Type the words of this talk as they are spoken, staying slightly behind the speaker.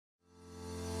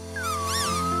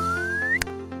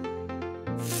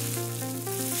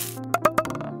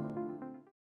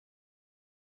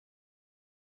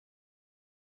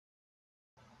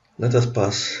Let us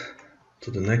pass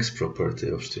to the next property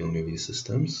of Sturm Liouville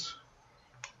systems.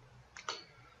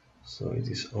 So it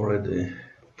is already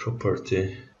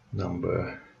property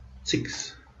number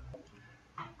 6.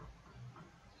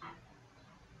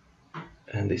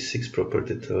 And this 6th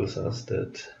property tells us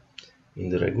that in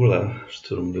the regular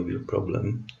Sturm Liouville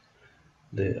problem,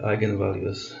 the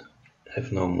eigenvalues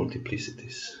have no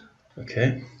multiplicities.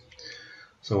 Okay,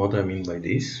 so what I mean by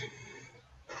this?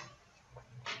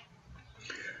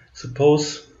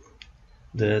 Suppose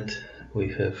that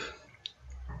we have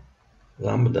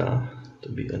lambda to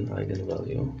be an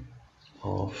eigenvalue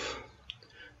of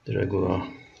the regular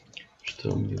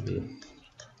Sturm Liouville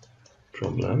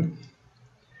problem,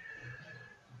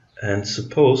 and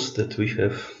suppose that we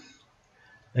have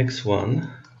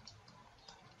x1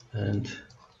 and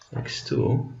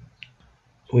x2,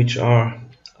 which are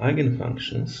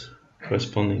eigenfunctions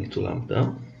corresponding to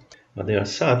lambda, but they are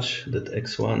such that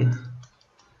x1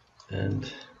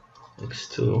 and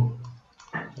x2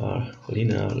 are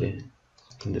linearly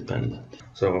independent.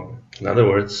 So, in other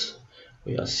words,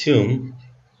 we assume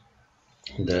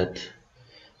that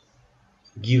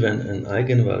given an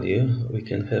eigenvalue, we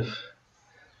can have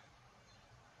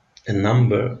a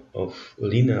number of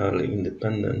linearly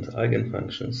independent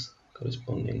eigenfunctions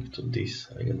corresponding to this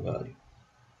eigenvalue.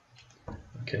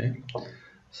 Okay,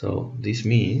 so this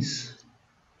means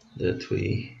that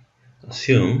we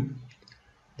assume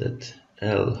that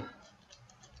L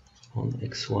on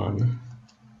x1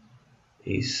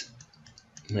 is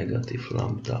negative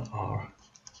lambda r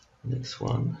on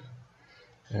x1,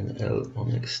 and L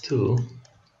on x2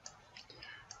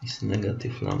 is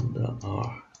negative lambda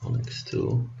r on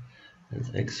x2, and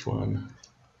x1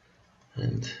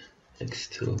 and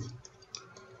x2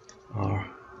 are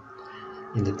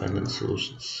independent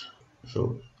solutions.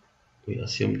 So we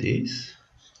assume this,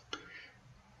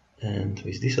 and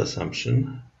with this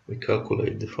assumption we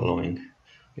calculate the following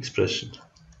expression,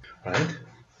 right?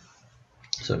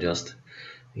 So just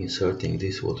inserting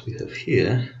this, what we have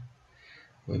here,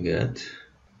 we get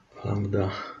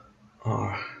lambda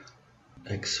r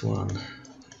x1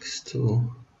 x2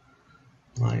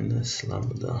 minus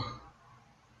lambda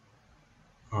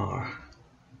r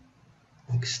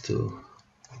x2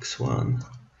 x1,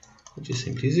 which is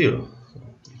simply 0. So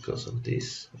because of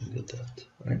this, we get that,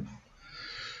 right?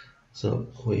 So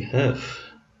we have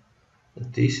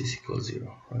that this is equal to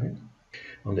 0, right?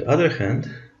 On the other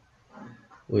hand,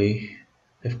 we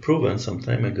have proven some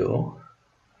time ago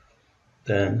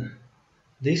then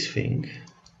this thing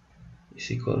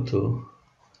is equal to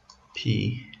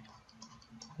p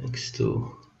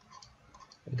x2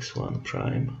 x1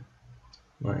 prime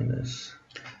minus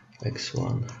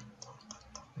x1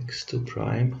 x2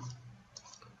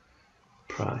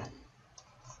 prime.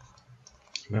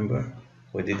 Remember,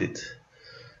 we did it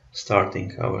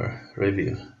starting our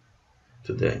review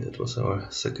today. That was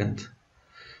our second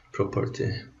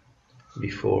property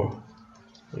before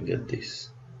we get this,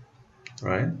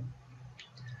 right?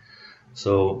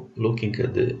 So looking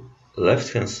at the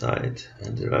left hand side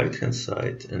and the right hand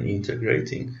side and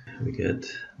integrating, we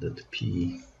get that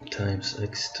p times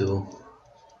x2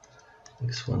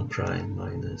 x1 prime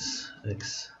minus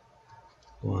x1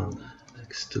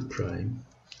 x2 prime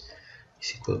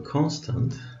is equal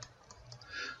constant.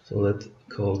 So let's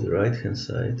call the right hand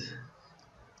side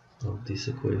of this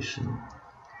equation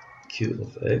q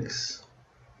of x.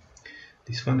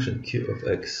 This function q of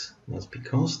x must be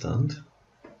constant.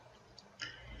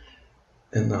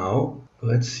 And now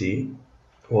let's see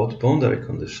what boundary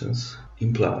conditions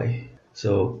imply.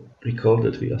 So recall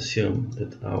that we assume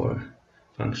that our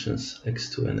functions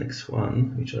x2 and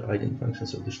x1, which are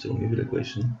eigenfunctions of the Sturm Liouville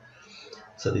equation,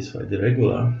 satisfy the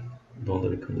regular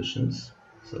boundary conditions.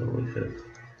 So we have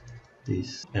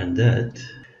this and that,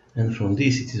 and from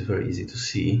this it is very easy to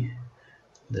see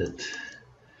that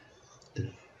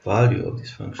the value of this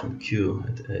function q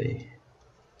at a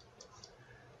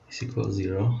is equal to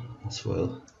 0, as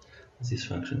well as this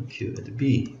function q at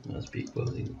b must be equal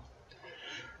to 0.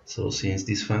 So since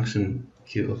this function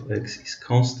q of x is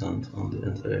constant on the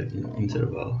entire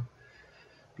interval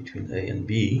between a and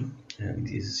b, and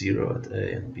it is 0 at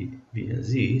a and b and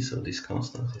z, so this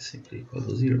constant is simply equal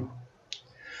to 0.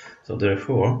 So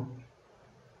therefore,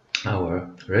 our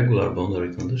regular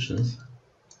boundary conditions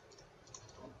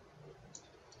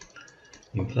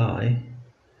imply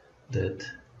that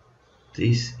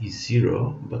this is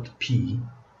 0, but p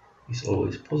is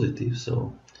always positive,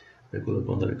 so regular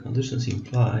boundary conditions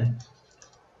imply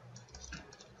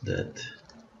that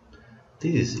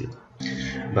this is 0.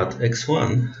 But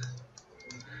x1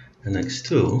 and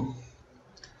x2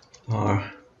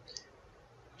 are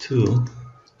two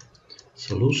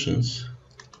solutions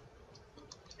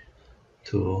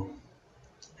to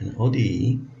an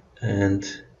ODE,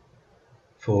 and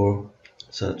for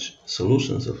such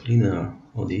solutions of linear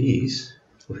ODEs,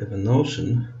 we have a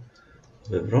notion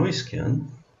of a Wronskian,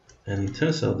 and it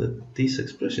turns out that this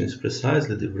expression is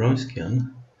precisely the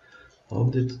Wronskian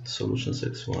of the solutions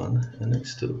x1 and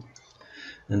x2.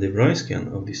 And the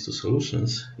Wronskian of these two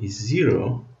solutions is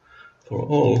 0 for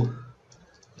all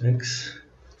x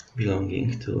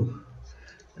belonging to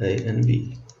A and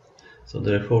B. So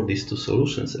therefore these two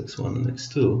solutions, x1 and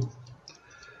x2,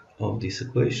 of this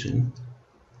equation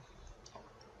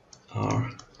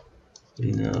are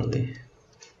linearly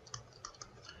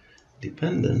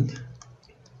dependent,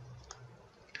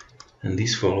 and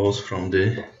this follows from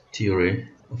the theory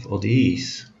of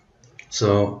ODEs.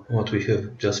 So what we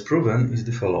have just proven is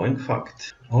the following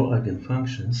fact. All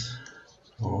eigenfunctions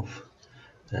of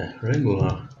a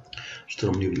regular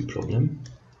Sturm Liouville problem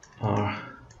are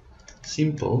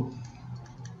simple,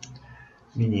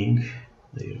 meaning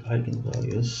their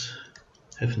eigenvalues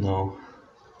have no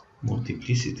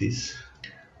multiplicities,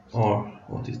 or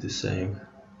what is the same,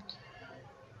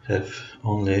 have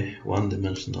only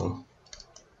one-dimensional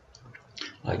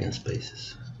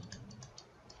eigenspaces.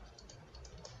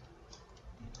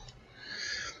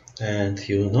 And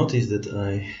you notice that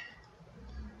I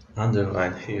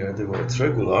underline here the word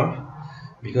regular,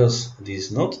 because this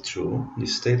is not true,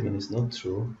 this statement is not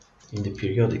true in the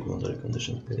periodic boundary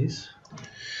condition case.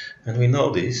 And we know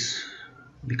this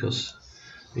because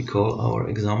recall our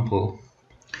example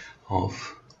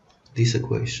of this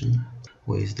equation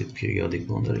with the periodic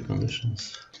boundary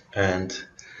conditions. And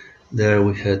there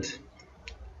we had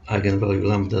eigenvalue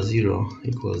lambda 0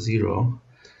 equals 0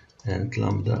 and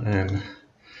lambda n,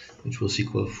 which was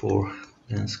equal for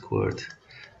n squared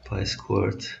pi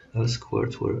squared l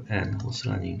squared, where n was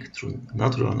running through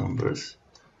natural numbers,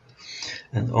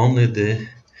 and only the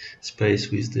space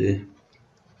with the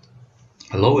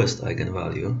lowest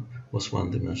eigenvalue was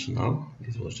one-dimensional.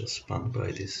 This was just spanned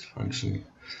by this function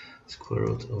square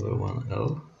root over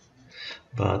 1l,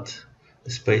 but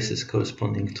the spaces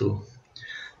corresponding to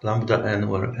lambda n,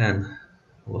 where n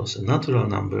was a natural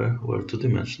number, were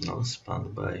two-dimensional,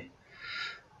 spanned by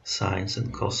sines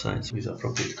and cosines with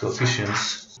appropriate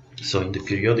coefficients. So in the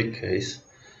periodic case,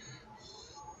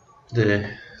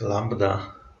 the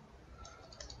lambda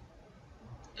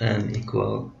n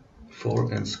equal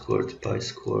 4n squared pi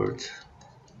squared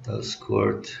l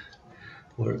squared,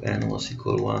 where n was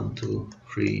equal 1, 2,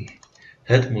 3,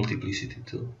 had multiplicity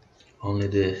 2. Only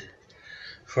the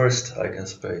first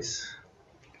eigenspace,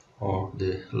 or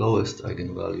the lowest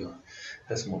eigenvalue,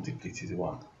 has multiplicity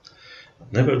 1.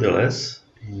 But nevertheless,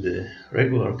 in the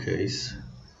regular case,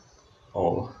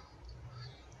 all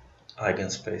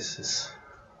eigenspaces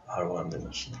are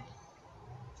one-dimensional.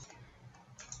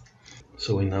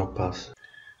 So we now pass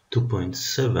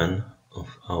 2.7 of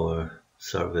our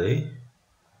survey,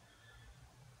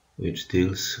 which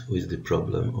deals with the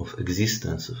problem of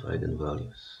existence of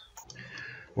eigenvalues.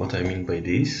 What I mean by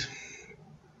this?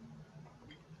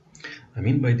 I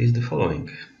mean by this the following.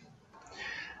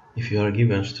 If you are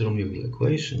given Sturm Liouville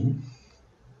equation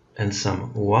and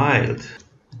some wild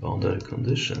boundary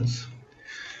conditions,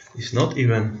 it's not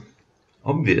even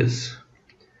obvious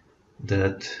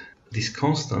that these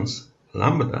constants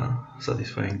lambda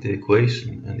satisfying the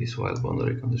equation and these wild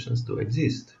boundary conditions do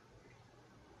exist.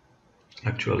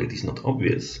 Actually, it is not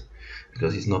obvious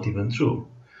because it's not even true.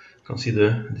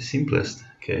 Consider the simplest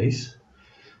case.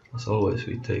 As always,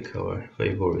 we take our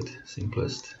favorite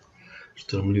simplest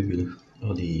Sturm Liouville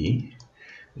ODE,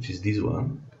 which is this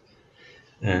one,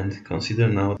 and consider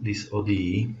now this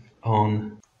ODE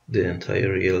on the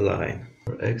entire real line,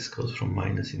 where x goes from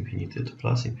minus infinity to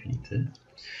plus infinity,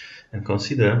 and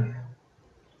consider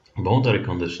boundary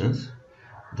conditions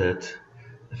that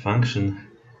the function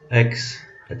x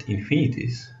at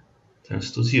infinities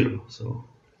turns to 0. So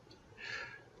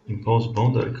impose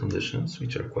boundary conditions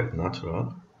which are quite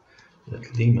natural,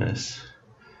 that limes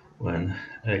when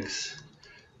x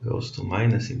goes to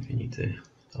minus infinity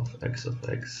of x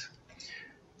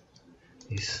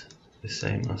is the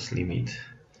same as limit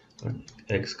when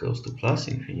x goes to plus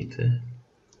infinity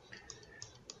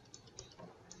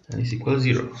and is equal to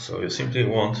 0. So you simply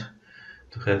want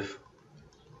to have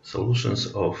solutions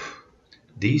of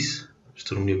this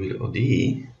Sturm Liouville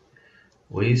ODE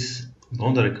with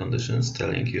boundary conditions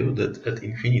telling you that at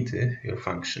infinity your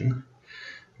function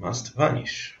must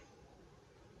vanish.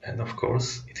 And of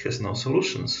course it has no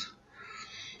solutions,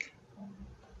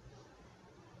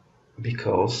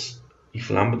 because if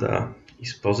lambda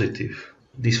is positive,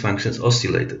 these functions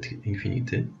oscillate at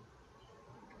infinity.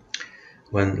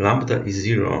 When lambda is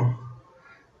 0,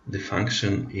 the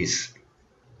function is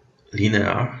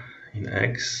linear in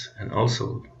x and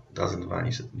also doesn't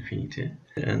vanish at infinity.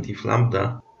 And if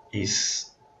lambda is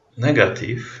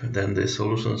negative, then the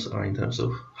solutions are in terms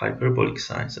of hyperbolic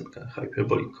signs and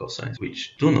hyperbolic cosines,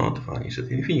 which do not vanish at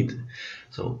infinity.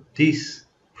 So this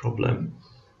problem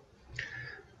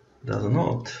does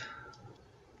not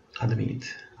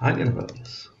admit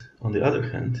eigenvalues. On the other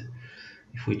hand,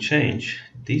 if we change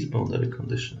these boundary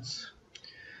conditions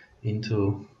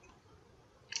into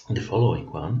the following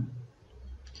one,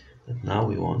 that now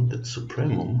we want that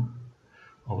supremum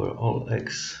over all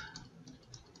x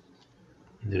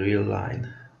in the real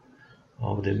line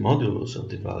of the modulus of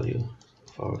the value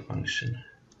of our function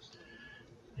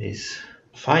is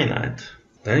finite,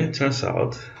 then it turns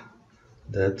out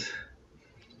that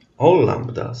all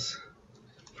lambdas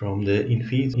from the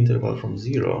infinite interval from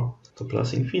 0 to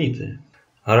plus infinity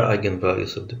are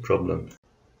eigenvalues of the problem.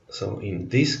 So in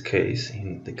this case,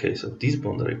 in the case of these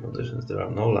boundary conditions, there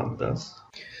are no lambdas,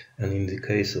 and in the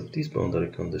case of these boundary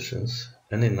conditions,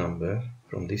 any number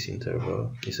from this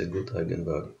interval is a good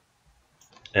eigenvalue.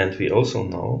 And we also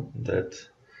know that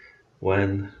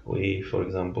when we, for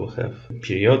example, have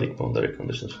periodic boundary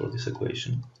conditions for this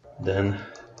equation, then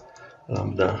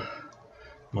lambda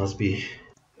must be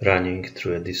running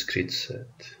through a discrete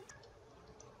set.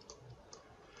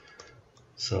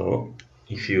 So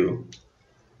if you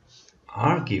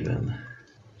are given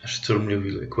a Sturm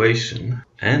Liouville equation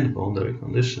and boundary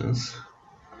conditions,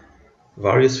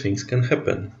 various things can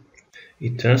happen.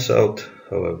 It turns out,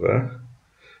 however,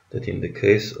 that in the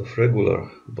case of regular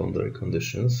boundary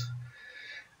conditions,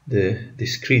 the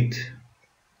discrete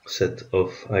set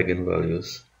of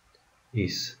eigenvalues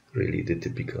is really the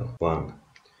typical one.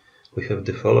 We have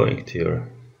the following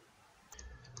theorem.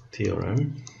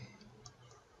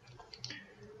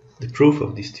 The proof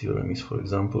of this theorem is, for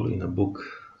example, in a book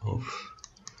of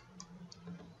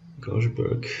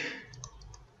Goldberg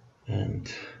and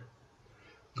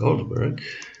Goldberg,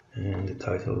 and the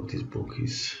title of this book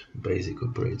is Basic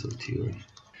Operator Theory,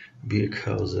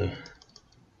 Birkhauser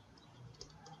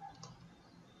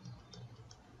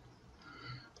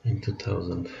in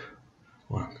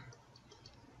 2001.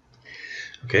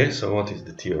 Okay, so what is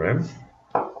the theorem?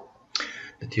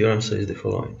 The theorem says the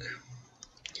following.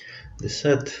 The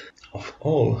set of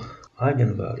all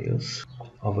eigenvalues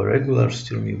of a regular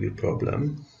Sturm Liouville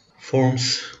problem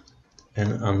forms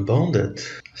an unbounded,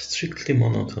 strictly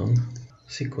monotone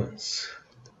sequence.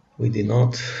 We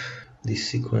denote this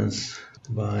sequence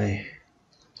by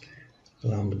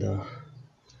lambda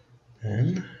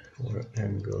n, where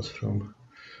n goes from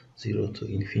 0 to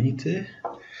infinity,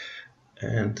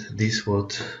 and this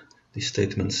what this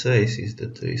statement says is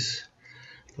that there is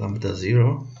lambda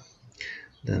 0,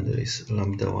 then there is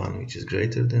lambda 1 which is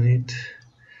greater than it,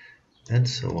 and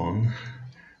so on.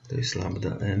 There is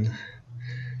lambda n,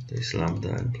 there is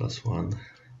lambda n plus 1,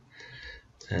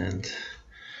 and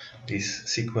this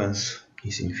sequence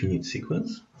is infinite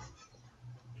sequence.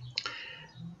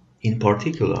 In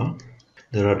particular,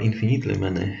 there are infinitely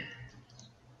many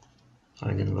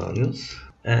eigenvalues,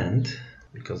 and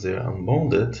because they are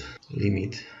unbounded,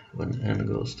 limit when n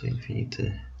goes to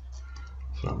infinity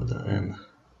of lambda n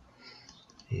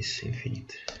is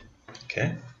infinite.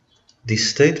 Okay. This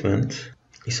statement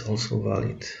is also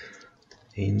valid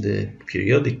in the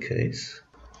periodic case,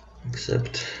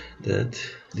 except that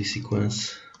the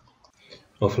sequence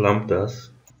of lambdas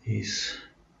is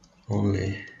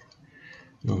only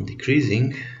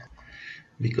non-decreasing,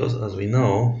 because as we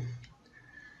know,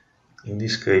 in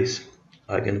this case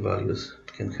eigenvalues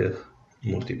can have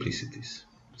multiplicities.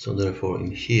 So therefore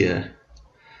in here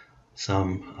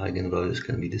some eigenvalues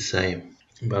can be the same,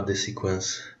 but the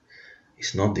sequence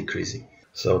is not decreasing.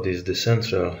 So this is the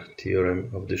central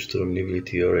theorem of the Sturm Liouville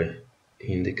theory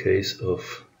in the case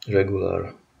of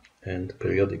regular and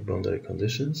periodic boundary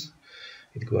conditions.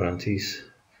 It guarantees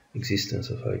existence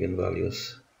of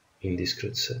eigenvalues in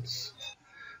discrete sets.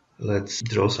 Let's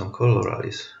draw some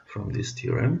corollaries from this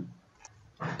theorem.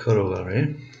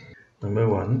 Corollary number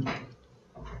 1,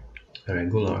 a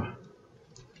regular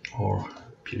or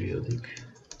periodic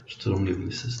Sturm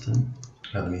Liouville system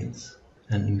admits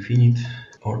an infinite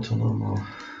orthonormal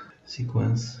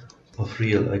sequence of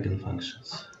real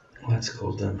eigenfunctions. Let's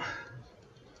call them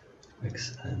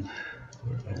xn,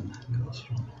 where n goes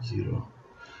from 0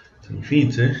 to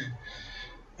infinity,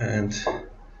 and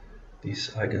these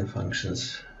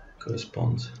eigenfunctions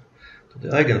correspond to the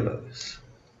eigenvalues,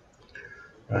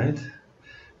 right?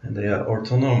 And they are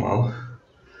orthonormal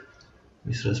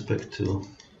with respect to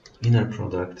inner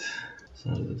product, so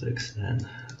that xn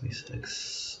with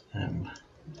xm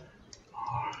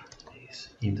r is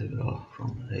integral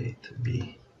from a to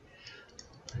b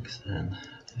xn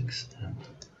xn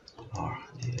r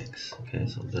dx. Okay,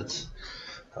 so that's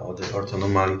how the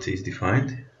orthonormality is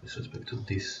defined with respect to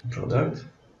this product.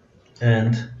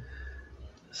 And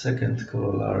second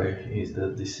corollary is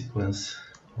that the sequence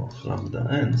of lambda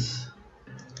n's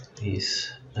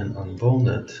is an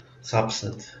unbounded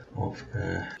subset of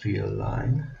a real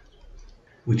line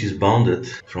which is bounded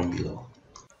from below.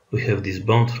 We have this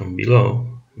bound from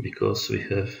below because we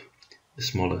have the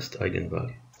smallest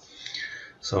eigenvalue.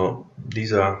 So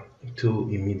these are two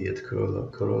immediate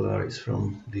corollaries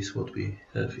from this what we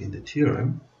have in the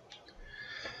theorem.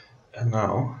 And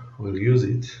now we'll use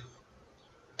it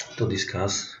to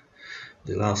discuss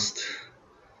the last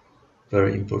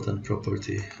very important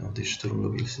property of the Sturm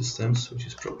Liouville systems, which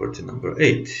is property number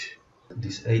 8.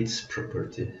 This 8th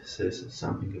property says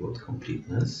something about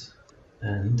completeness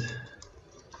and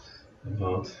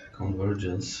about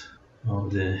convergence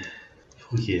of the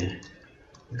Fourier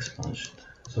expansion.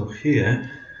 So here,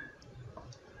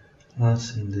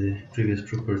 as in the previous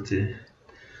property,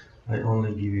 I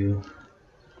only give you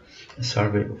a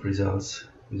survey of results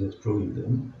without proving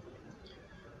them.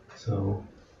 So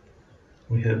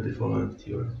we have the following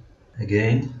theorem.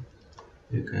 Again,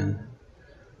 you can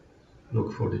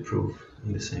look for the proof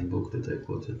in the same book that I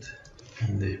quoted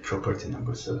in the property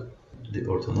number 7. The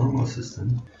orthonormal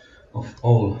system of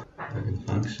all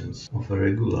eigenfunctions of a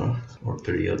regular or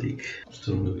periodic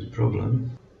Sturm Liouville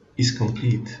problem is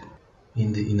complete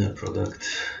in the inner product.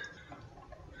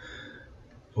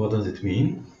 What does it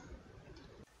mean?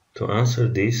 To answer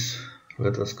this,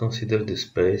 let us consider the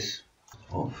space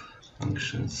of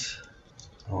functions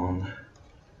on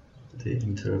the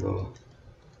interval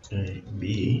a,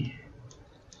 b,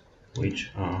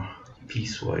 which are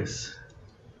piecewise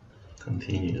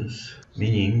continuous,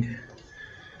 meaning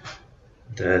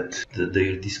that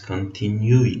their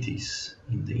discontinuities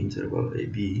in the interval a,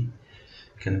 b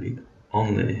can be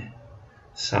only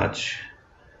such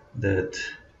that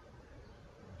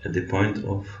at the point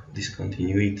of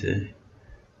discontinuity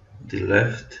the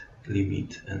left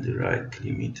limit and the right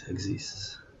limit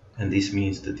exists. And this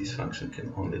means that this function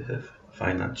can only have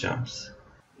finite jumps.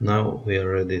 Now we are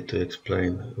ready to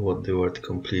explain what the word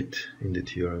complete in the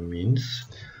theorem means.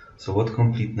 So what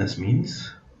completeness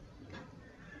means?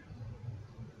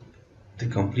 The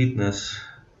completeness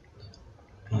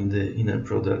in the inner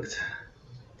product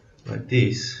like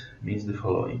this means the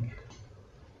following.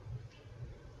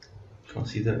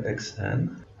 Consider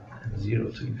xn,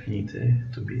 0 to infinity,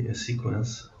 to be a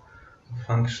sequence of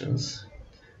functions,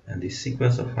 and this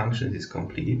sequence of functions is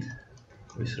complete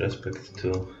with respect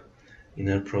to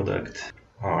inner product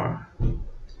R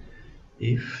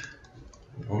if,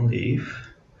 and only if,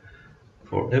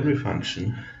 for every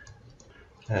function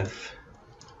f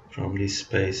from this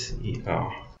space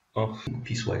ER of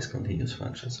piecewise continuous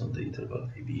functions on the interval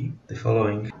AB, the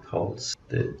following holds: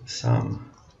 the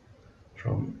sum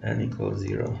from n equals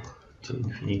 0 to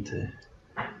infinity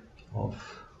of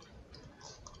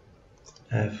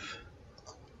f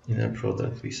inner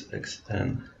product with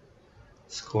xn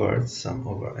squared sum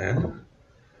over n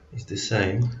is the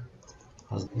same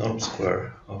as norm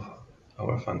square of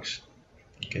our function.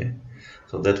 Okay,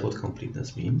 so that's what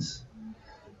completeness means.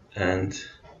 And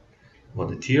what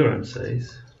the theorem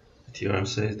says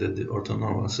that the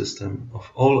orthonormal system of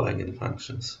all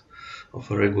eigenfunctions of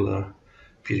a regular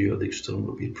periodic Sturm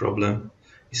Liouville problem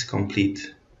is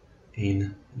complete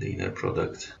in the inner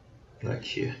product, like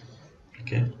here.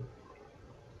 Okay.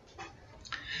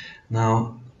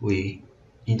 Now we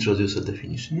introduce a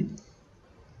definition.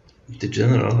 The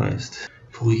generalized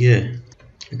Fourier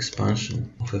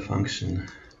expansion of a function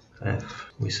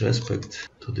f with respect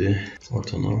to the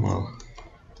orthonormal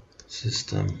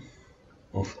system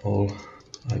of all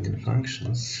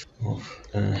eigenfunctions of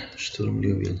a Sturm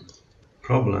Liouville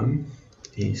problem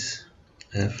is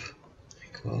f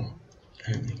equal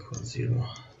n equals 0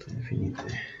 to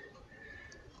infinity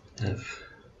f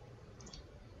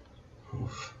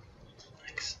of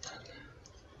xn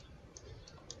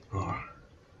or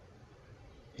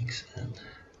xn.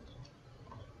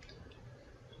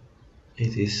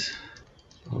 It is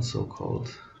also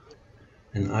called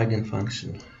an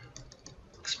eigenfunction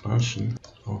expansion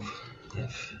of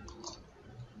f.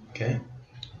 Okay,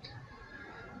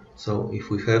 so if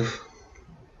we have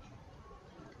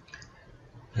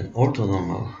an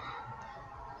orthonormal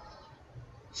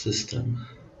system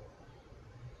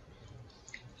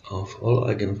of all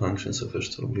eigenfunctions of a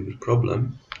Sturm Liouville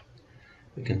problem,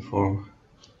 we can form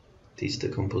this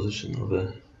decomposition of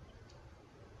a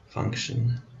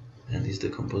function, and this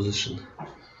decomposition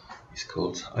is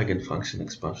called eigenfunction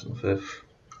expansion of f,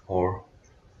 or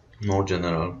more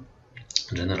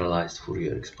generalized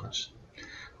Fourier expansion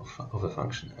of a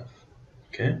function f.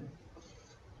 Okay?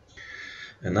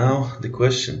 And now the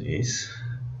question is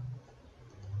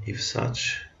if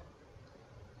such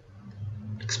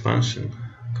expansion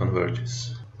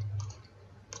converges.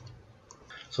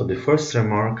 So the first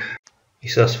remark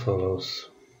is as follows.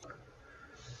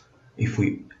 If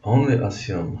we only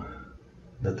assume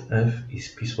that f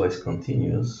is piecewise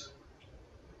continuous,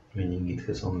 meaning it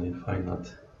has only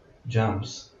finite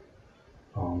jumps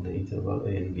on the interval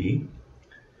a and b,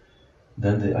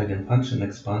 then the eigenfunction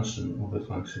expansion of a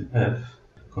function f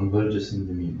converges in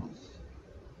the mean.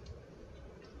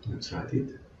 Let's write it.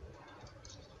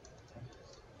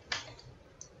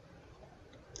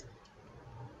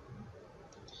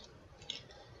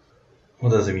 What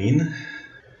does it mean?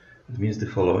 It means the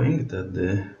following, that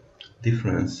the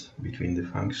difference between the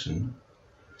function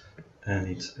and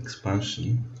its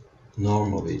expansion,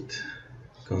 norm of it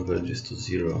converges to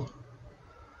 0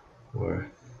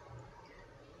 where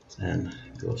n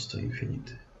goes to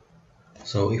infinity.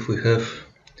 So if we have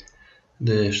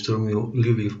the Sturm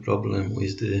Liouville problem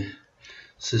with the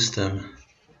system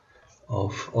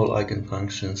of all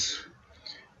eigenfunctions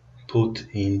put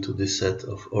into the set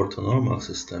of orthonormal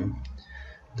system,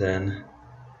 then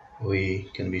we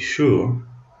can be sure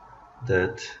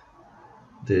that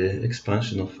the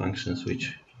expansion of functions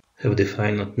which have the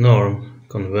finite norm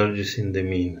converges in the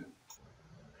mean.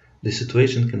 The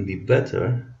situation can be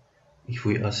better if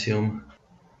we assume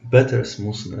better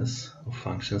smoothness of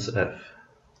functions f,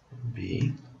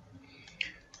 b,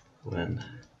 when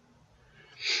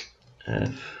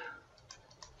f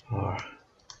are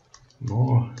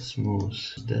more smooth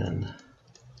than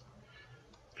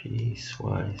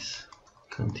piecewise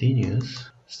continuous,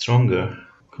 stronger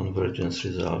convergence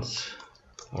results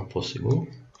are possible.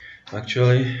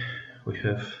 Actually, we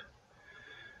have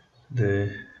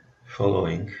the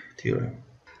following theorem.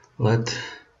 Let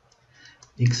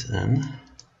xn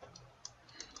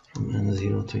from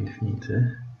n0 to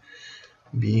infinity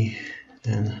be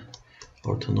an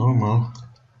orthonormal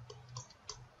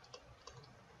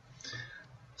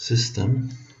system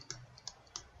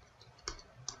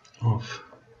of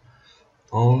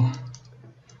all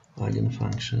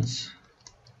eigenfunctions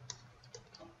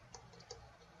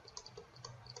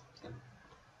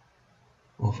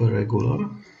of a regular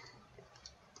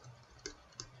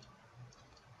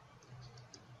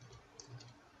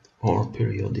or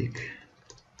periodic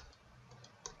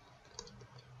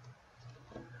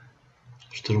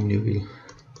Sturm Liouville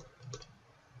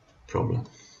problem.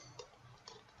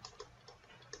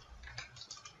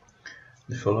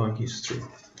 The following is true.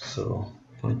 So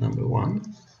point number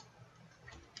 1,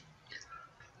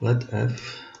 let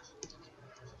f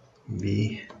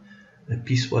be a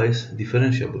piecewise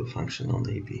differentiable function on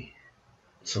AB.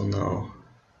 So now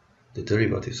the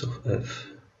derivatives of f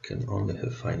can only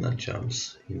have finite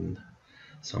jumps in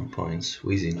some points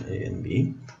within a and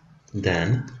b.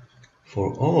 Then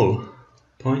for all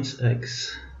points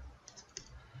x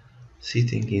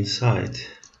sitting inside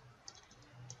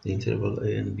the interval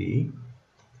a and b,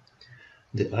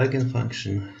 the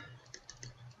eigenfunction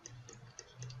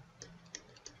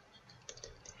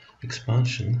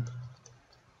expansion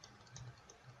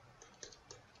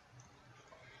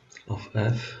of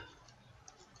f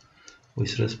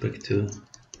with respect to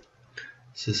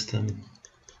system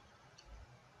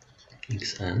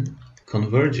xn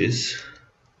converges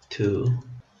to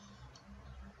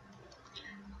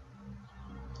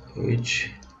which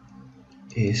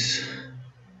is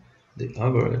the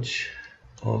average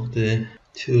of the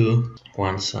two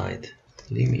one-side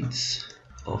limits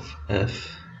of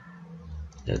f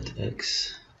at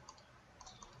x.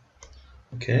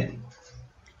 Okay?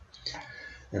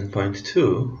 And point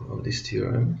 2 of this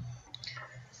theorem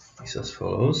is as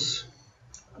follows.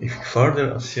 If we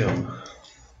further assume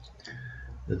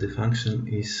that the function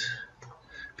is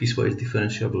piecewise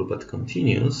differentiable but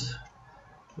continuous,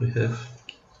 we have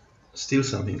still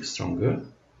something stronger.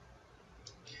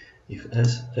 If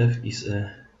f is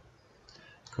a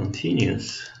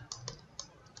continuous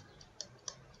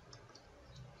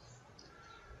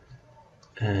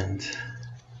and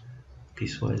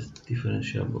piecewise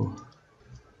differentiable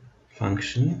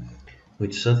function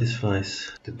which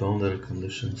satisfies the boundary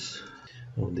conditions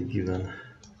of the given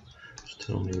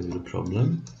Sturm Liouville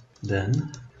problem,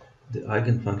 then the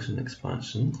eigenfunction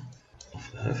expansion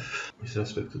of f with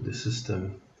respect to the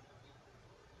system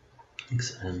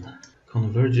xn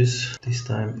converges this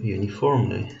time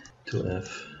uniformly to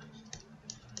f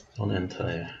on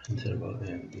entire interval a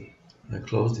and b. I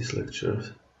close this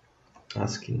lecture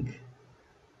asking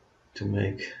to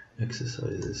make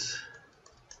exercises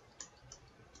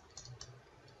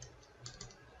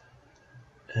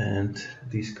and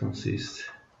these consist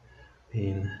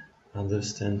in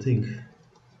understanding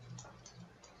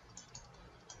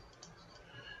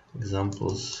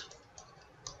examples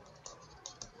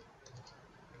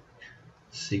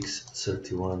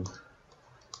 631,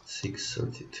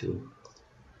 632,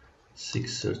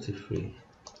 633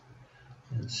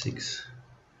 and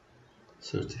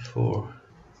 634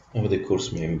 of the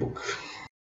course main book.